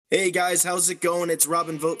Hey guys, how's it going? It's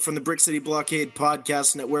Robin Vogt from the Brick City Blockade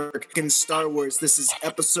Podcast Network in Star Wars. This is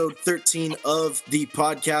episode 13 of the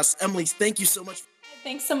podcast. Emily, thank you so much.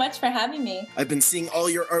 Thanks so much for having me. I've been seeing all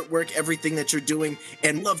your artwork, everything that you're doing,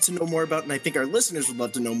 and love to know more about, and I think our listeners would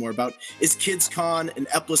love to know more about, is KidsCon and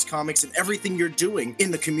Eplis Comics and everything you're doing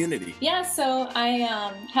in the community. Yeah, so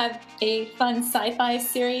I have a fun sci-fi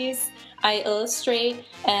series. I illustrate,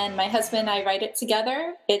 and my husband and I write it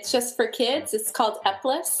together. It's just for kids. It's called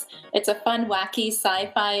Eplis. It's a fun, wacky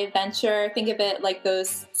sci-fi adventure. Think of it like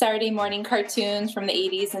those Saturday morning cartoons from the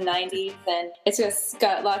 80s and 90s, and it's just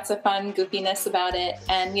got lots of fun goofiness about it.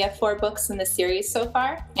 And we have 4 books in the series so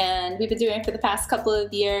far, and we've been doing it for the past couple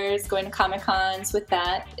of years, going to Comic-Cons with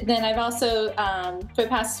that. Then I've also, for the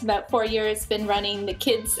past about 4 years, been running the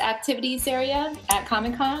kids' activities area at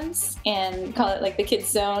Comic-Cons, and call it like the Kids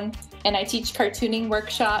Zone. And I teach cartooning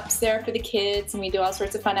workshops there for the kids, and we do all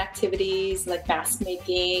sorts of fun activities like mask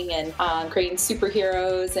making and creating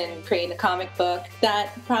superheroes and creating a comic book.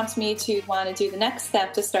 That prompts me to want to do the next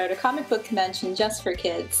step to start a comic book convention just for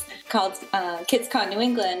kids called KidsCon New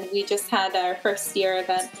England. We just had our first year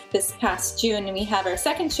event this past June, and we have our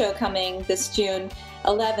second show coming this June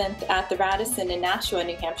 11th at the Radisson in Nashua,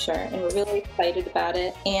 New Hampshire, and we're really excited about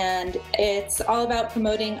it. And it's all about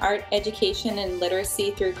promoting art education and literacy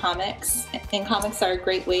through comics. And comics are a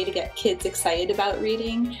great way to get kids excited about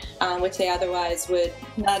reading, which they otherwise would.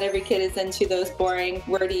 Not every kid is into those boring,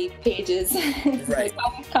 wordy pages. Right.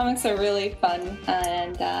 Comics are really fun,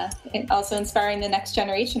 and also inspiring the next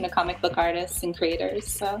generation of comic book artists and creators.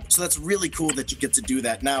 So that's really cool that you get to do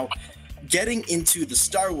that. Now, getting into the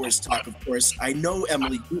Star Wars talk, of course, I know,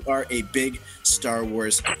 Emily, you are a big Star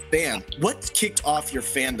Wars fan. What kicked off your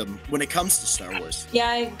fandom when it comes to Star Wars? Yeah,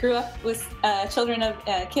 I grew up with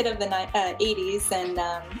kid of the 80s,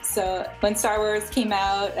 and so when Star Wars came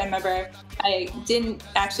out, I remember I didn't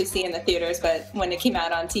actually see it in the theaters, but when it came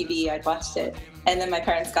out on TV, I'd watched it. And then my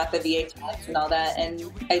parents got the VHS and all that,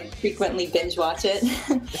 and I frequently binge watch it.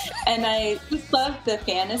 And I just love the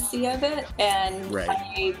fantasy of it. And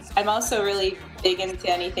right. I'm also really big into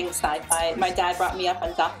anything sci-fi. My dad brought me up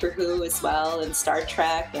on Doctor Who as well and Star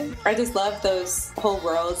Trek. And I just love those whole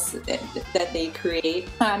worlds that they create.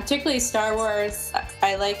 Particularly Star Wars,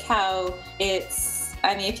 I like how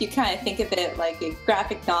if you kind of think of it like a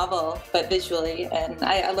graphic novel, but visually, and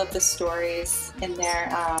I love the stories in there.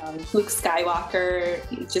 Luke Skywalker,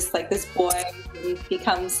 just like this boy, he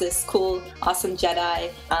becomes this cool, awesome Jedi.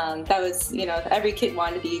 That was, every kid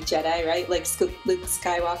wanted to be a Jedi, right? Like Luke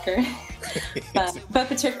Skywalker. But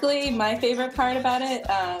particularly, my favorite part about it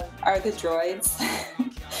are the droids.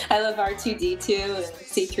 I love R2-D2 and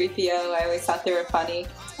C-3PO. I always thought they were funny.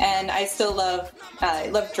 And I still love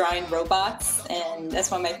drawing robots, and that's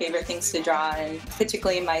one of my favorite things to draw, and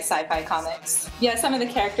particularly in my sci-fi comics. Yeah, some of the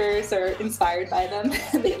characters are inspired by them.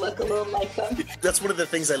 They look a little like them. That's one of the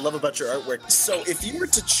things I love about your artwork. So if you were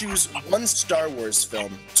to choose one Star Wars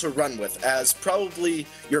film to run with as probably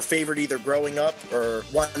your favorite either growing up or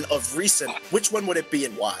one of recent, which one would it be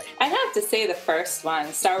and why? I'd have to say the first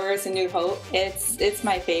one, Star Wars A New Hope. It's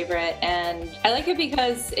my favorite, and I like it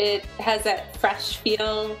because it has that fresh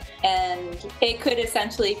feel, and it could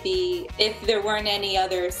essentially be, if there weren't any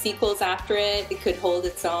other sequels after it, it could hold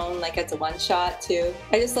its own, like as a one-shot too.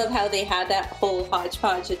 I just love how they had that whole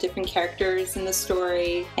hodgepodge of different characters in the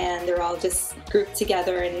story, and they're all just grouped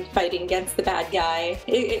together and fighting against the bad guy.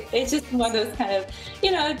 It's just one of those kind of,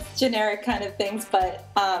 it's generic kind of things, but,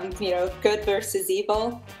 good versus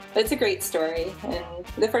evil. It's a great story, and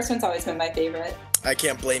the first one's always been my favorite. I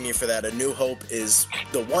can't blame you for that. A New Hope is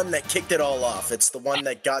the one that kicked it all off. It's the one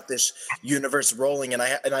that got this universe rolling. And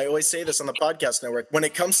I always say this on the podcast network. When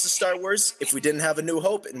it comes to Star Wars, if we didn't have A New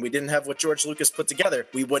Hope and we didn't have what George Lucas put together,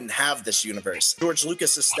 we wouldn't have this universe. George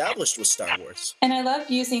Lucas established with Star Wars. And I love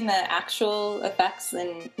using the actual effects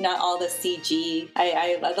and not all the CG.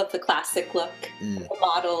 I love the classic look, the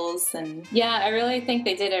models. And yeah, I really think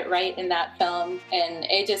they did it right in that film. And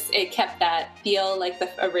it kept that feel like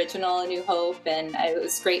the original A New Hope, and it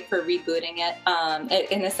was great for rebooting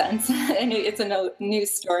it in a sense. And it's a new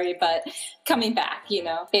story, but coming back,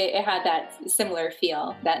 it had that similar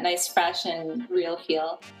feel, that nice, fresh and real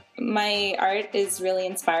feel. My art is really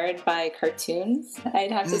inspired by cartoons,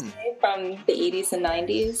 I'd have to say, from the 80s and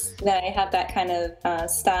 90s. That I have that kind of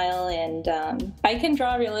style, and I can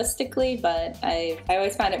draw realistically, but I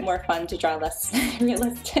always find it more fun to draw less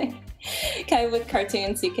realistic. kind of with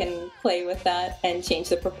cartoons, you can play with that and change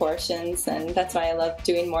the proportions, and that's why I love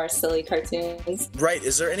doing more silly cartoons. Right.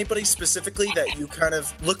 Is there anybody specifically that you kind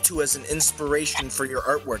of look to as an inspiration for your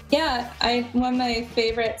artwork? Yeah, one of my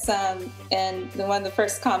favorites, and one of the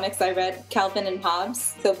first comics I read, Calvin and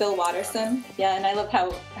Hobbes, so Bill Watterson. Yeah, and I love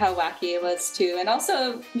how wacky it was too, and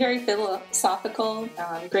also very philosophical,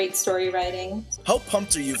 great story writing. How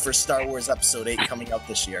pumped are you for Star Wars Episode 8 coming out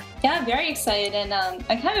this year? Yeah, I'm very excited, and I'm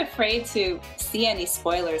kind of afraid to see any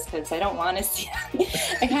spoilers because I don't want to see them.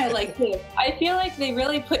 I kind of like to. I feel like they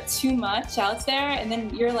really put too much out there, and then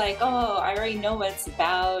you're like, oh, I already know what it's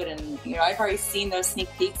about, and I've already seen those sneak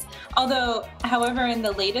peeks. Although, however, in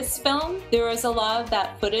the latest film, there was a lot of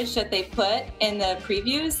that footage that they put in the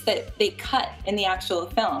previews that they cut in the actual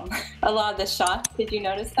film. A lot of the shots, did you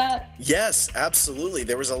notice that? Yes, absolutely.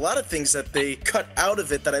 There was a lot of things that they cut out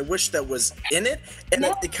of it that I wish that was in it, and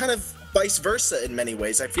Yeah. it kind of vice versa in many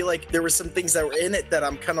ways. I feel like there were some things that were in it that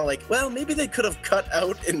I'm kind of like, well, maybe they could have cut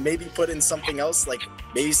out and maybe put in something else, like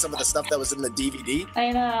maybe some of the stuff that was in the DVD.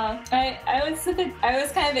 I know. I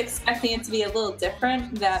was kind of expecting it to be a little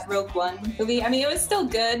different, that Rogue One movie. I mean, it was still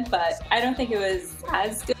good, but I don't think it was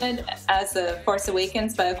as good as The Force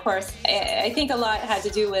Awakens. But of course, I think a lot had to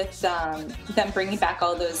do with them bringing back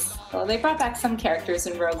all those. Well, they brought back some characters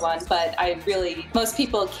in Rogue One, but most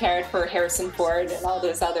people cared for Harrison Ford and all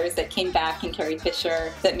those others that came back, and Carrie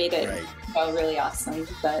Fisher, that made it really awesome.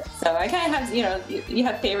 But so I kind of have, you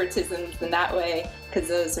have favoritisms in that way because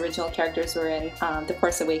those original characters were in The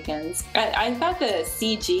Force Awakens. I thought the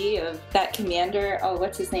CG of that commander,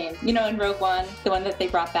 what's his name? In Rogue One, the one that they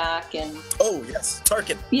brought back, and oh yes,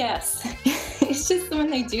 Tarkin. Yes. It's just when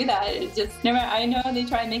they do that, it just I know they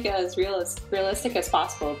try and make it as realistic as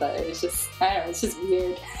possible, but it's just, I don't know, it's just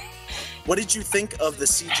weird. What did you think of the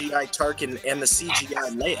CGI Tarkin and the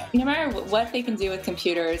CGI Leia? No matter what they can do with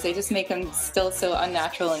computers, they just make them still so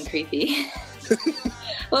unnatural and creepy.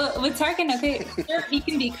 Well, with Tarkin, okay, sure, he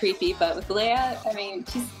can be creepy, but with Leia, I mean,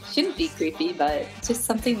 she shouldn't be creepy, but it's just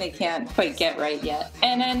something they can't quite get right yet.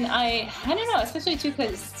 And then I don't know, especially too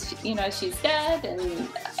because, she's dead, and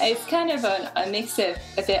it's kind of a makes it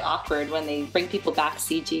a bit awkward when they bring people back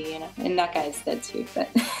CG, and that guy's dead too, but...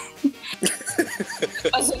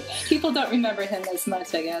 People don't remember him as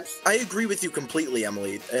much, I guess. I agree with you completely,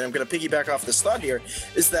 Emily, and I'm going to piggyback off this thought here,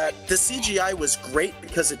 is that the CGI was great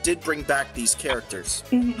because it did bring back these characters.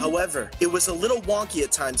 Mm-hmm. However, it was a little wonky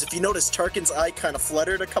at times. If you notice, Tarkin's eye kind of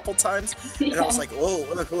fluttered a couple times, and I was like,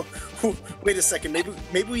 oh, wait a second,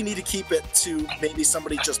 maybe we need to keep it to maybe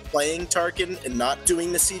somebody just playing Tarkin and not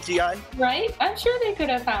doing the CGI. Right? I'm sure they could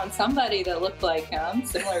have found somebody that looked like him,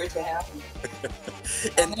 similar to him.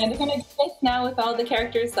 And they're going to do this now with all the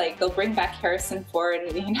characters, like they'll bring back Harrison Ford,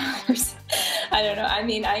 I don't know. I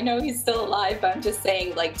mean, I know he's still alive, but I'm just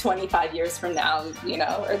saying, like 25 years from now,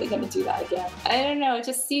 are they going to do that again? I don't know,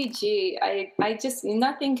 just CG. I just,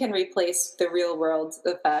 nothing can replace the real world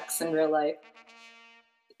effects in real life.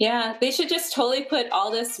 Yeah, they should just totally put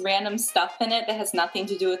all this random stuff in it that has nothing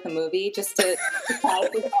to do with the movie, just to surprise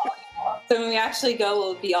us all. So when we actually go,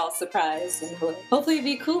 we'll be all surprised, and hopefully it'll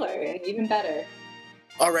be cooler and even better.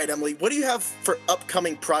 All right, Emily, what do you have for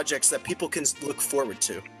upcoming projects that people can look forward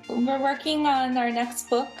to? We're working on our next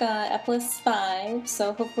book, Eplis 5,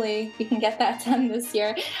 so hopefully we can get that done this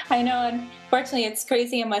year. I know, unfortunately, it's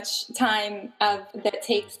crazy how much time that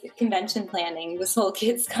takes convention planning. This whole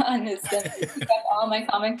KidsCon has been all my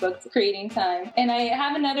comic books creating time. And I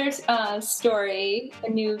have another story, a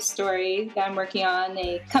new story that I'm working on,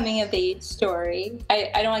 a coming-of-age story. I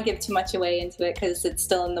don't want to give too much away into it because it's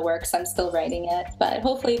still in the works. I'm still writing it, but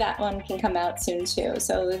hopefully that one can come out soon, too.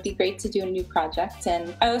 So it would be great to do a new project.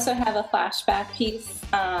 And I also have a flashback piece,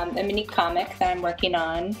 a mini comic that I'm working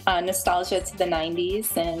on, nostalgia to the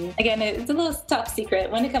 90s. And again, it's a little top secret.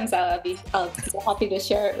 When it comes out, I'll be happy to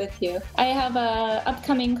share it with you. I have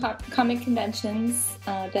upcoming comic conventions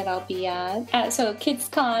that I'll be at. So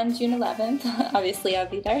KidsCon, June 11th. Obviously, I'll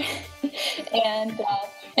be there.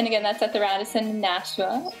 And again, that's at the Radisson in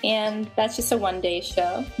Nashua, and that's just a one-day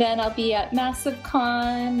show. Then I'll be at Massive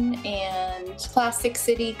Con and Plastic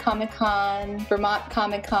City Comic Con, Vermont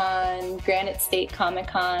Comic Con, Granite State Comic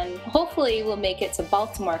Con. Hopefully we'll make it to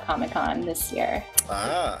Baltimore Comic Con this year.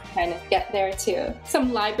 Kind of get there too.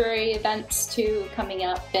 Some library events too coming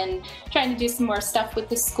up, and trying to do some more stuff with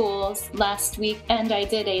the schools. Last week, and I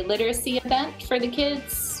did a literacy event for the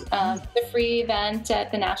kids, the free event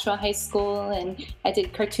at the Nashua High School, and I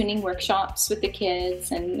did cartooning workshops with the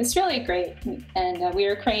kids, and it's really great. And we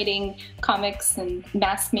are creating comics and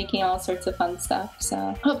mask making, all sorts of fun stuff.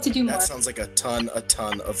 So hope to do more. That sounds like a ton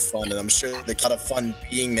of fun, and I'm sure they got a lot of fun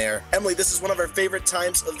being there. Emily, this is one of our favorite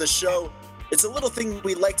times of the show. It's a little thing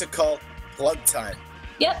we like to call plug time.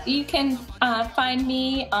 Yep, you can find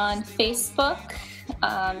me on Facebook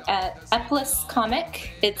at Eplis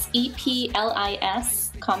Comic. It's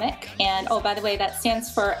EPLIS Comic. And oh, by the way, that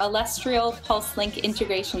stands for Illustrial Pulse Link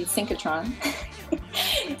Integration Synchrotron.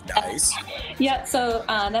 Nice. Yeah, so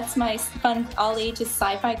that's my fun all-ages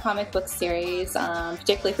sci-fi comic book series,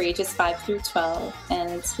 particularly for ages 5 through 12.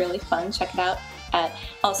 And it's really fun. Check it out at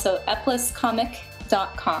also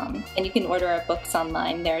epliscomic.com, and you can order our books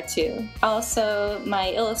online there too. Also,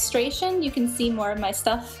 my illustration, you can see more of my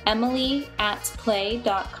stuff,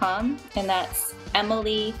 emily@play.com, and that's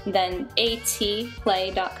Emily, then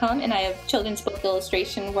atplay.com, and I have children's book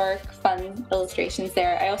illustration work, fun illustrations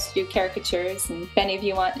there. I also do caricatures, and if any of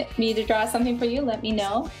you want me to draw something for you, let me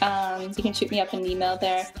know. You can shoot me up an email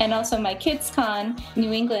there. And also my KidsCon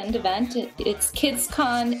New England event, it's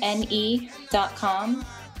kidsconne.com.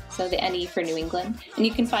 So the NE for New England. And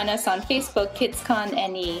you can find us on Facebook, KidsCon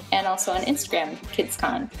NE, and also on Instagram,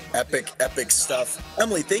 KidsCon. Epic stuff.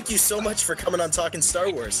 Emily, thank you so much for coming on Talking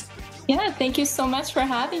Star Wars. Yeah, thank you so much for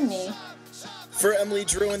having me. For Emily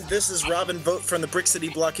Druin, this is Robin Vogt from the Brick City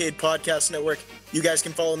Blockade Podcast Network. You guys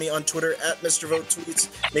can follow me on Twitter at Mr. Vogt Tweets.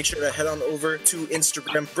 Make sure to head on over to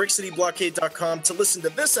Instagram, brickcityblockade.com, to listen to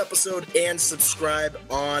this episode and subscribe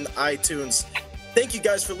on iTunes. Thank you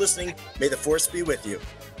guys for listening. May the Force be with you.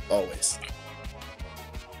 Always.